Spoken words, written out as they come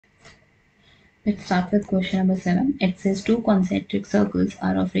Let's start with question number 7. It says two concentric circles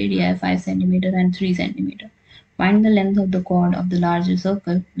are of radii 5 cm and 3 cm. Find the length of the chord of the larger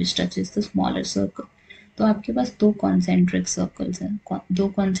circle which touches the smaller circle. तो आपके पास दो concentric circles हैं. दो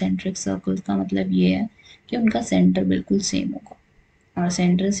concentric circles का मतलब ये है कि उनका center बिल्कुल same होगा और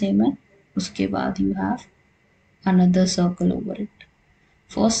center same है. उसके बाद you have another circle over it.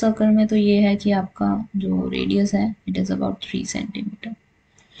 First circle में तो ये है कि आपका जो रेडियस है it is about 3 centimetre.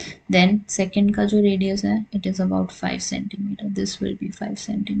 Then second का जो रेडियस है it is about 5 centimetre. This will be 5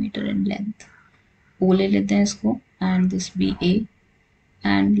 centimetre in length. ओ ले लेते हैं इसको and this B A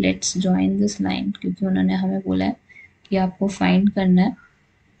and let's join this line क्योंकि उन्होंने हमें बोला है कि आपको फाइंड करना है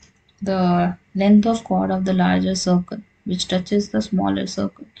the length of chord of the larger circle which touches the smaller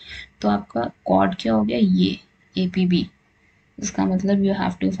circle. तो आपका कॉर्ड क्या हो गया ये ए पी बी. इसका मतलब you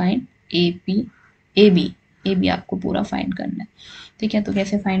have to find A B आपको पूरा फाइंड करना है. ठीक है, तो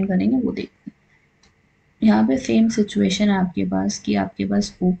कैसे फाइंड करेंगे वो देखते हैं. यहाँ पे सेम सिचुएशन है आपके पास कि आपके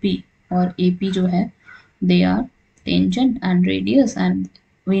पास OP और AP जो है they are tangent and radius and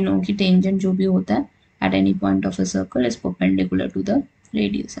we know कि टेंजेंट जो भी होता है at any point of a circle is perpendicular to the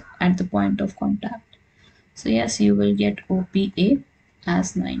radius at the point of contact. So yes, you will get OPA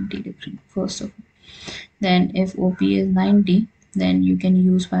as 90 degree first of all. Then if OP is 90, then you can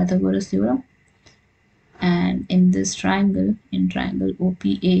use Pythagoras theorem, and in this triangle, in triangle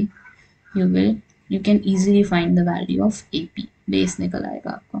OPA, you can easily find the value of AP. Base निकल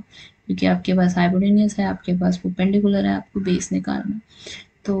आएगा आपका क्योंकि आपके पास hypotenuse है, आपके पास perpendicular है, आपको base निकालना.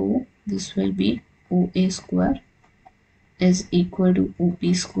 तो this will be OA square is equal to OP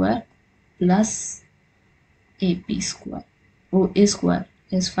square plus AP square. OA square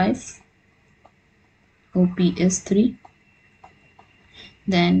is 5, OP is 3,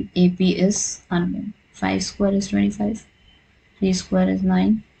 then AP is unknown. 5 square is 25, 3 square is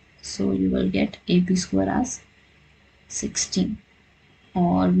 9, so you will get AP square as 16,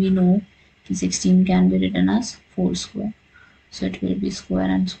 or we know 16 can be written as 4 square, so it will be square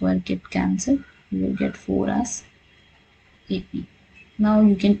and square get cancelled. You will get 4 as AP. Now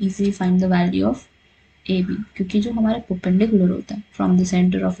you can easily find the value of AB क्योंकि जो हमारा perpendicular होता है from the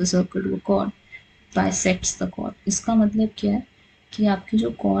center of a circle to a chord bisects the chord. इसका मतलब क्या है कि आपकी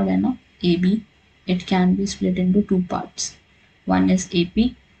जो chord है ना AB, it can be split into two parts. One is AP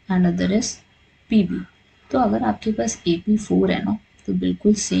and other is PB. तो अगर आपके पास AP 4 है ना तो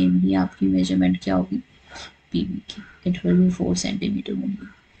बिल्कुल सेम ही आपकी मेजरमेंट क्या होगी PB की. It will be 4 centimeter only.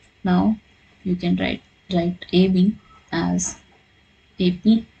 Now you can write AB as AP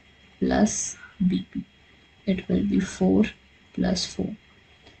plus BP. It will be 4 plus 4.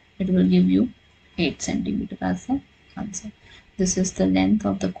 It will give you 8 centimeter as the answer. This is the length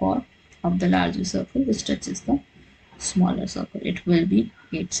of the chord of the larger circle which touches the smaller circle. It will be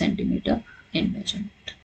 8 centimeter in measurement.